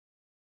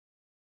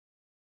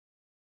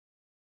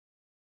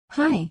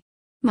Hi.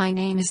 My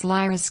name is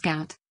Lyra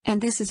Scout, and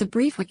this is a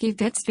brief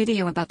Wikivids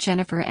video about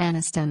Jennifer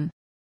Aniston.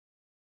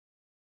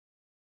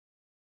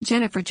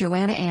 Jennifer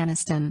Joanna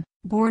Aniston,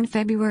 born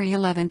February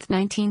 11,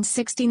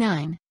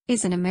 1969,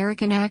 is an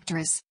American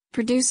actress,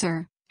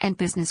 producer, and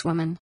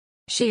businesswoman.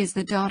 She is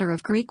the daughter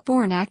of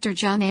Greek-born actor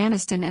John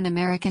Aniston and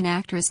American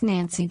actress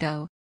Nancy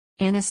Doe.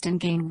 Aniston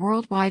gained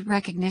worldwide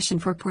recognition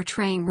for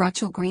portraying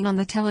Rachel Green on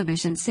the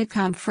television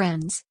sitcom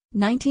Friends,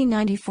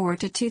 1994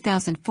 to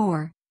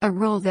 2004. A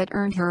role that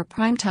earned her a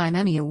Primetime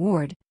Emmy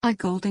Award, a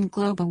Golden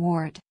Globe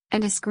Award,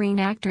 and a Screen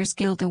Actors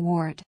Guild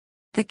Award.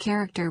 The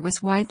character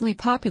was widely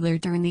popular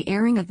during the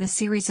airing of the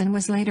series and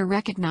was later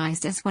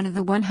recognized as one of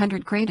the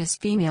 100 greatest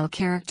female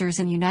characters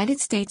in United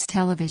States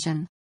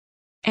television.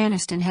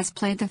 Aniston has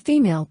played the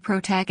female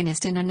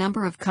protagonist in a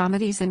number of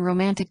comedies and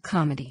romantic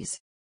comedies.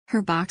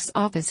 Her box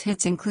office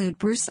hits include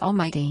Bruce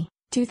Almighty,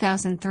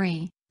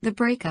 2003, The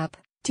Breakup,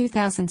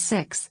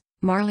 2006,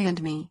 Marley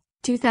and Me,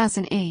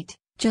 2008,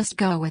 Just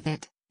Go With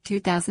It,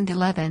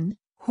 2011,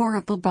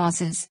 Horrible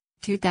Bosses,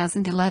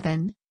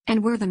 2011,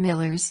 and We're the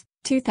Millers,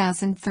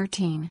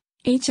 2013,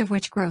 each of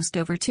which grossed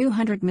over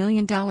 $200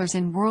 million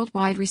in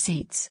worldwide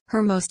receipts.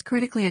 Her most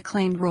critically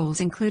acclaimed roles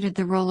included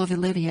the role of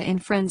Olivia in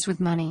Friends with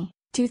Money,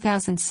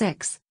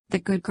 2006, The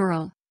Good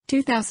Girl,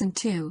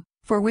 2002,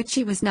 for which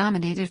she was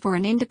nominated for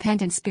an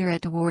Independent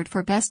Spirit Award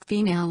for Best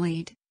Female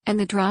Lead, and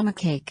The Drama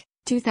Cake,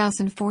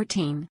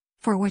 2014.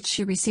 For which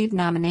she received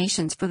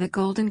nominations for the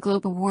Golden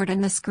Globe Award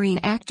and the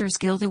Screen Actors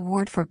Guild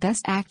Award for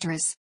Best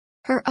Actress.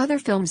 Her other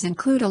films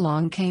include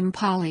Along Came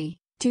Polly,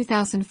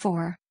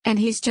 2004, and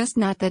He's Just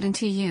Not That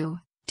Into You,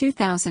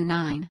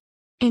 2009.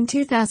 In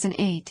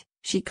 2008,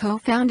 she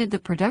co-founded the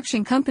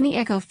production company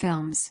Echo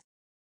Films.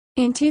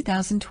 In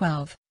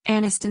 2012,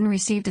 Aniston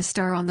received a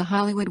star on the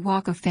Hollywood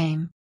Walk of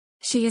Fame.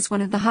 She is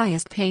one of the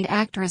highest-paid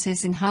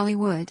actresses in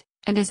Hollywood,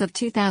 and as of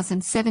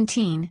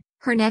 2017,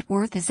 her net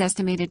worth is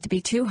estimated to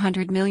be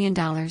 $200 million.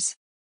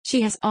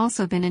 She has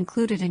also been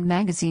included in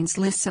magazines'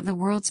 lists of the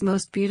world's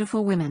most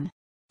beautiful women.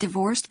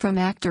 Divorced from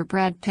actor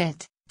Brad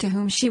Pitt, to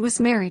whom she was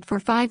married for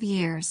 5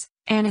 years,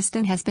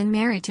 Aniston has been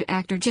married to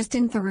actor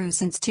Justin Theroux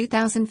since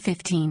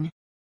 2015.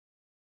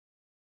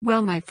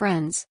 Well, my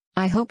friends,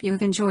 I hope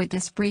you've enjoyed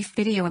this brief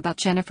video about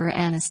Jennifer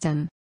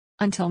Aniston.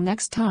 Until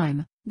next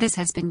time, this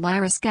has been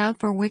Lyra Scout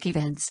for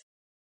Wikivids.